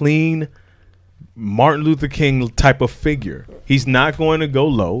a clean Martin Luther King type of figure. He's not going to go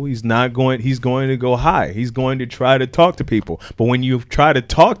low. He's going to go high. He's going to try to talk to people. But when you try to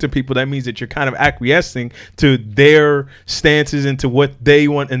talk to people, that means that you're kind of acquiescing to their stances and to what they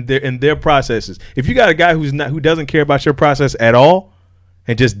want and their processes. If you got a guy who doesn't care about your process at all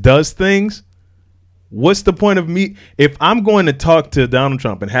and just does things, what's the point of me? If I'm going to talk to Donald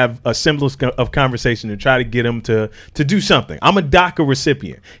Trump and have a semblance of conversation to try to get him to do something, I'm a DACA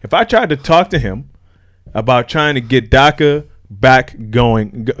recipient. If I tried to talk to him about trying to get DACA back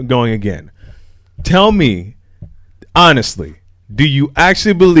going again, tell me honestly, do you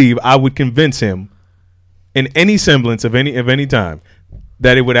actually believe I would convince him in any semblance of any time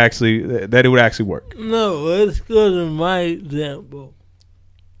that it would actually work? No, let's go to my example.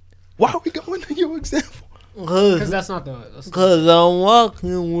 Why are we going to your example? Because that's not the. Because I'm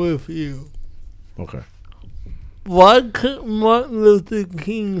walking with you. Okay. Why couldn't Martin Luther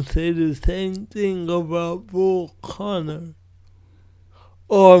King say the same thing about Bull Connor?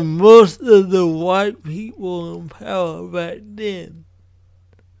 Or most of the white people in power back then?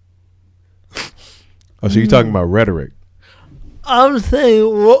 Oh, so you're talking about rhetoric? I'm saying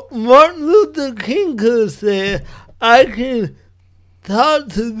what Martin Luther King could have said, I can talk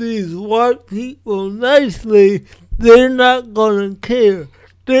to these white people nicely, they're not going to care.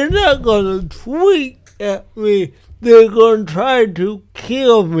 They're not going to tweet at me. They're going to try to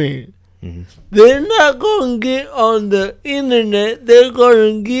kill me. Mm-hmm. They're not going to get on the internet. They're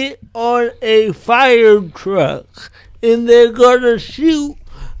going to get on a fire truck and they're going to shoot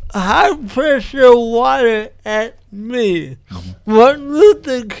high pressure water at me. Mm-hmm. Martin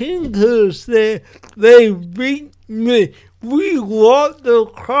Luther King could have said, they beat me. We walked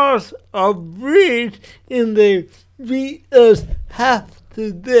across a bridge and they beat us half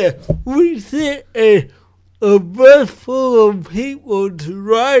to death. We sent a bus full of people to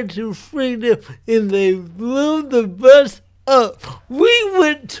ride to freedom and they blew the bus up. We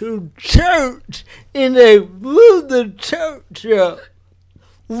went to church and they blew the church up.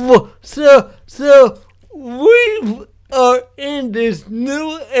 So we are in this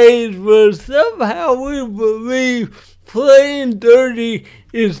new age where somehow we believe playing dirty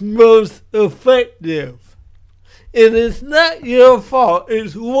is most effective. And it's not your fault.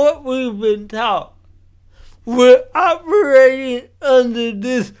 It's what we've been taught. We're operating under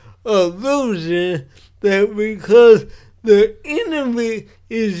this illusion that because the enemy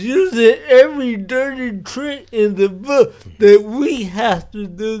is using every dirty trick in the book that we have to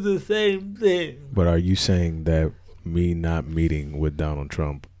do the same thing. But are you saying that me not meeting with Donald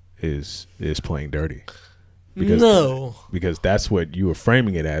Trump is playing dirty? Because that's what you were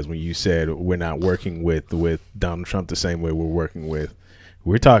framing it as when you said we're not working with Donald Trump the same way we're working with.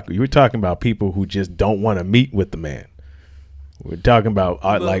 You were talking about people who just don't want to meet with the man. We're talking about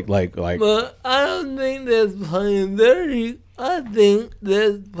like. But I don't think that's playing dirty. I think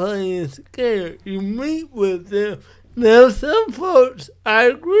that's playing scared. You meet with them. Now some folks, I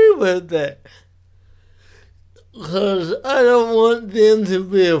agree with that. Because I don't want them to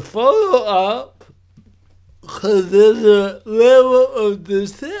be a follow-up. Because there's a level of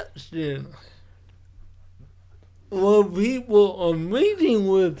deception. When people are meeting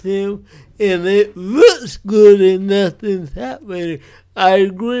with him and it looks good and nothing's happening, I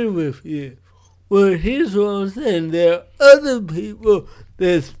agree with you. Well, here's what I'm saying. There are other people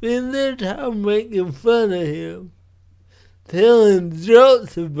that spend their time making fun of him, telling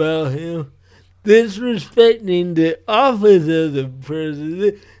jokes about him, disrespecting the office of the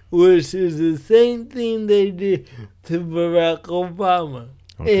president, which is the same thing they did to Barack Obama.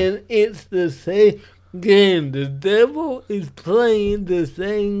 Okay. And it's the same game. The devil is playing the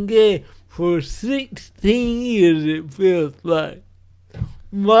same game for 16 years, it feels like.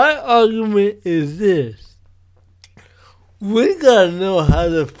 My argument is this. We gotta know how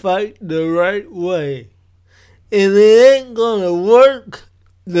to fight the right way. And it ain't gonna work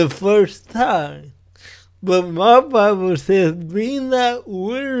the first time. But my Bible says, be not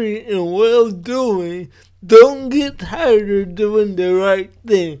weary in well-doing. Don't get tired of doing the right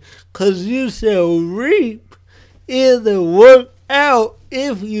thing, because you shall reap either work out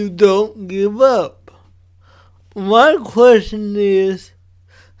if you don't give up. My question is,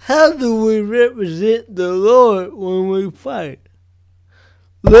 how do we represent the Lord when we fight?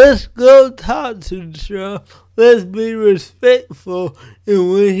 Let's go talk to Trump. Let's be respectful.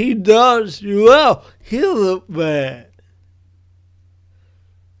 And when he dogs you out, he'll look bad.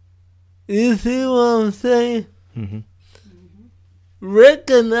 You see what I'm saying? Mm-hmm.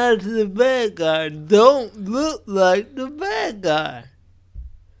 Recognize the bad guy. Don't look like the bad guy.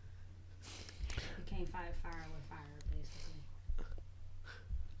 You can't fight fire with fire, basically.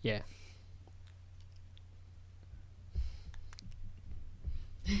 Yeah.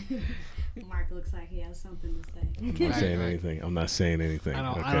 Mark looks like he has something to say. I'm not saying anything. I'm not saying anything.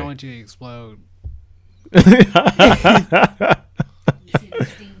 I don't want you to explode. You see the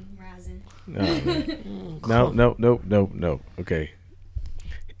steam rising. No. Okay.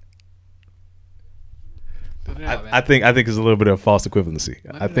 I think it's a little bit of false equivalency.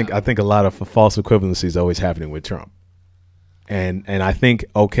 I think a lot of false equivalency is always happening with Trump. And I think,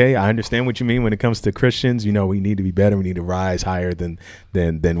 okay, I understand what you mean when it comes to Christians. You know, we need to be better. We need to rise higher than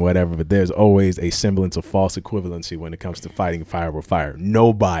whatever. But there's always a semblance of false equivalency when it comes to fighting fire with fire.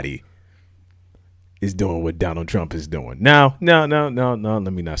 Nobody is doing what Donald Trump is doing. No. Let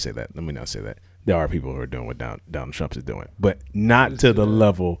me not say that. There are people who are doing what Donald Trump is doing, but not to the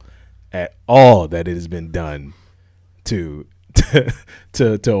level at all that it has been done to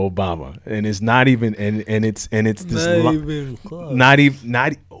Obama, and it's not even and it's this not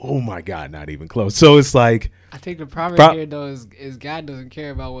even close. So it's like, I think the problem here though is God doesn't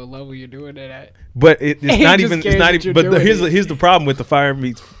care about what level you're doing it at. But it's not even. But here's the problem with the fire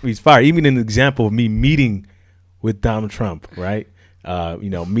meets fire. Even in the example of me meeting with Donald Trump, right?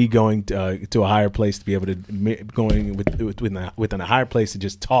 Me going to a higher place to be able to going within a higher place to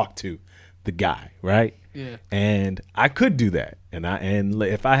just talk to the guy, right? Yeah. And I could do that, and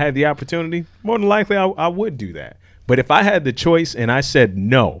if I had the opportunity, more than likely I would do that. But if I had the choice and I said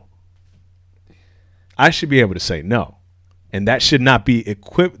no, I should be able to say no, and that should not be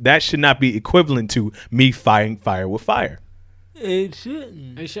equivalent to me fighting fire with fire. It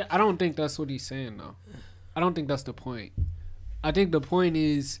shouldn't. I don't think that's what he's saying though. I don't think that's the point. I think the point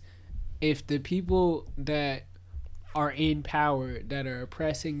is, if the people that are in power that are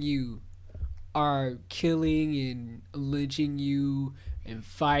oppressing you are killing and lynching you and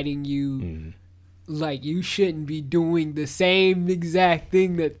fighting you, like, you shouldn't be doing the same exact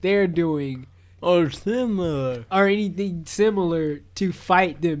thing that they're doing or similar or anything similar to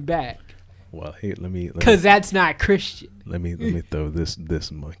fight them back. Well, here, let me because that's not Christian. Let me throw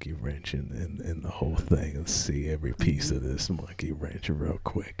this monkey wrench in the whole thing and see every piece of this monkey wrench real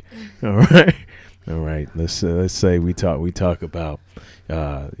quick. All right. Let's say we talk about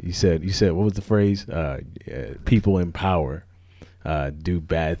you said what was the phrase? People in power do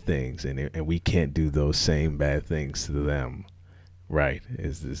bad things, and we can't do those same bad things to them. Right?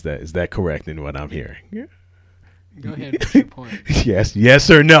 Is that correct in what I'm hearing? Yeah. Go ahead. What's your point? Yes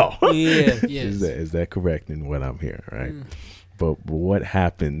or no? Yeah. Yes. Is that correct in what I'm hearing? Right. But what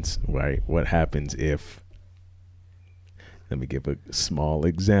happens? Right. What happens if? Let me give a small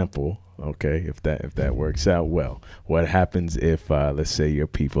example. Okay, if that works out well, what happens if let's say your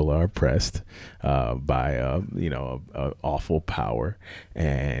people are oppressed by a awful power,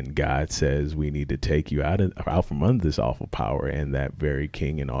 and God says we need to take you out from under this awful power, and that very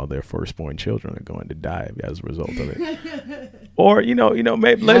king and all their firstborn children are going to die as a result of it. Or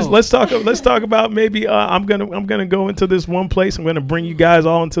maybe let's talk about maybe I'm gonna go into this one place. I'm gonna bring you guys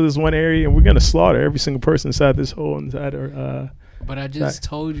all into this one area, and we're gonna slaughter every single person inside this whole But I just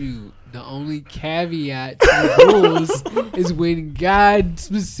told you the only caveat to the rules is when God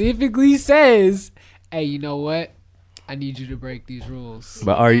specifically says, "Hey, you know what? I need you to break these rules."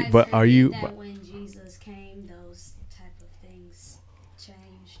 But are you? That when Jesus came, those type of things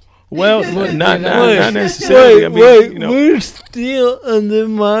changed. Well, not necessarily. We're still under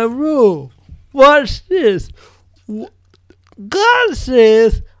my rule. Watch this. God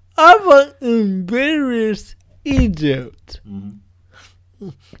says, "I'm gonna embarrass Egypt." Mm-hmm.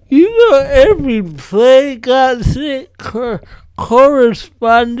 You know, every plague God sent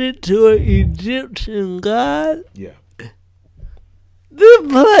corresponded to an Egyptian god. Yeah. The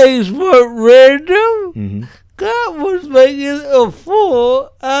plagues weren't random. Mm-hmm. God was making a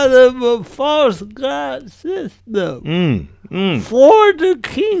fool out of a false god system for the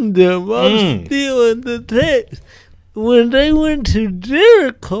kingdom. I'm still in the text. When they went to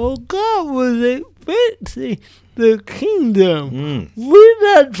Jericho, God was advancing the kingdom.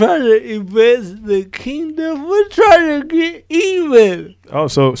 We're not trying to advance the kingdom. We're trying to get even. Oh,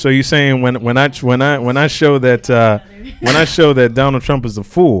 so you're saying when I show that Donald Trump is a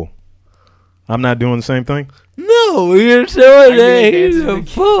fool, I'm not doing the same thing? No, you're showing that he's a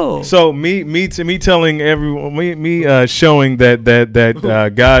fool. So me telling everyone, me showing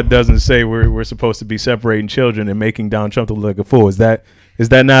that God doesn't say we're supposed to be separating children and making Donald Trump look like a fool. Is that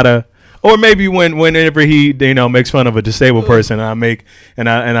not a? Or maybe whenever he makes fun of a disabled person, I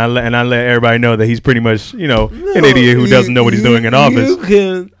let everybody know that he's pretty much an idiot who doesn't know what he's doing in office. You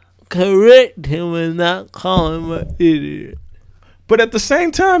can correct him and not call him an idiot. But at the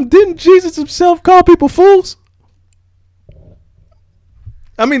same time, didn't Jesus himself call people fools?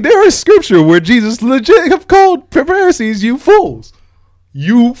 I mean, there is scripture where Jesus legit have called Pharisees you fools.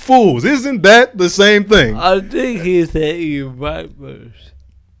 You fools. Isn't that the same thing? I think he said you vipers.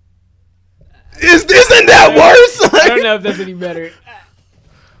 Isn't that worse? I don't know if that's any better.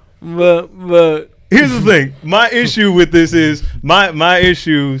 But here's the thing. My issue with this is my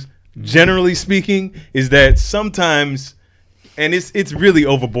issues, generally speaking, is that sometimes, and it's really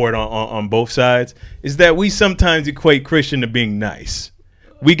overboard on both sides, is that we sometimes equate Christian to being nice.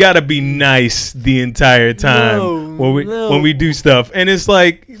 We gotta be nice the entire time when we do stuff, and it's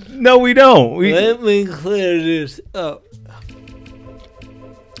like, no, we don't. Let me clear this up.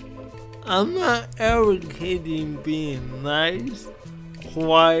 I'm not advocating being nice,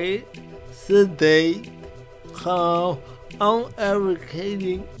 quiet, sedate, calm. I'm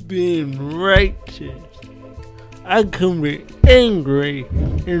advocating being righteous. I can be angry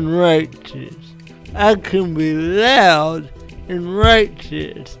and righteous. I can be loud and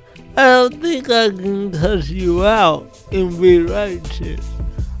righteous. I don't think I can cuss you out and be righteous.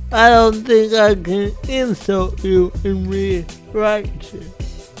 I don't think I can insult you and be righteous.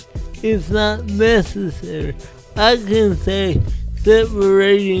 It's not necessary. I can say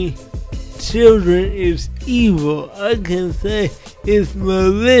separating children is evil. I can say it's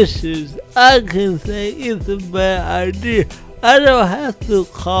malicious. I can say it's a bad idea. I don't have to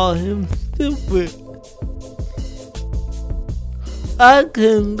call him stupid. I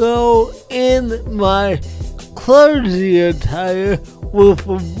can go in my clergy attire with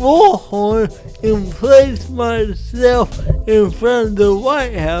a bullhorn and place myself in front of the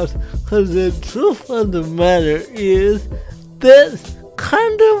White House, because the truth of the matter is that's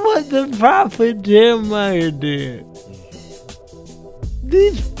kind of what the prophet Jeremiah did.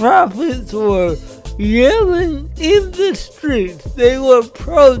 These prophets were yelling in the streets. They were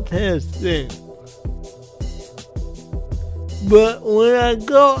protesting. But when I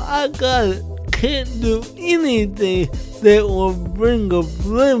go, I can't do anything that will bring a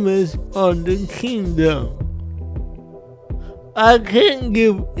blemish on the kingdom. I can't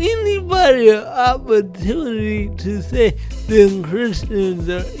give anybody an opportunity to say that Christians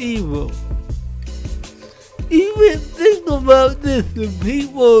are evil. Even think about this, the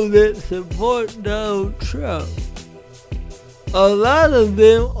people that support Donald Trump. A lot of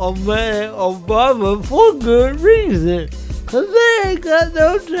them are mad at Obama for good reason, because they ain't got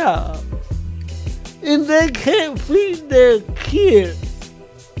no job. And they can't feed their kids.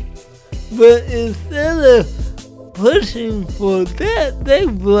 But instead of pushing for that, they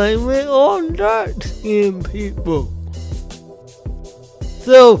blame it on dark-skinned people.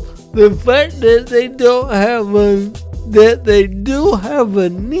 So the fact that they do have a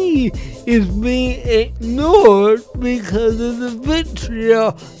need is being ignored because of the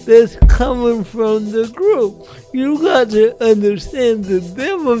vitriol that's coming from the group. You got to understand the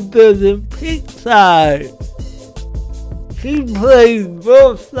devil doesn't pick sides. He plays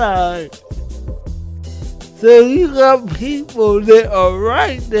both sides. So you got people that are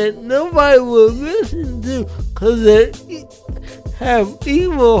right that nobody will listen to because they have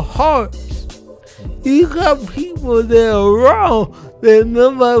evil hearts. You got people that are wrong that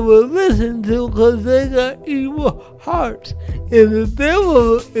nobody will listen to because they got evil hearts. And the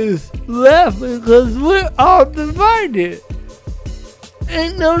devil is laughing because we're all divided.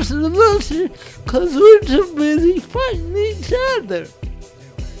 Ain't no solution because we're too busy fighting each other.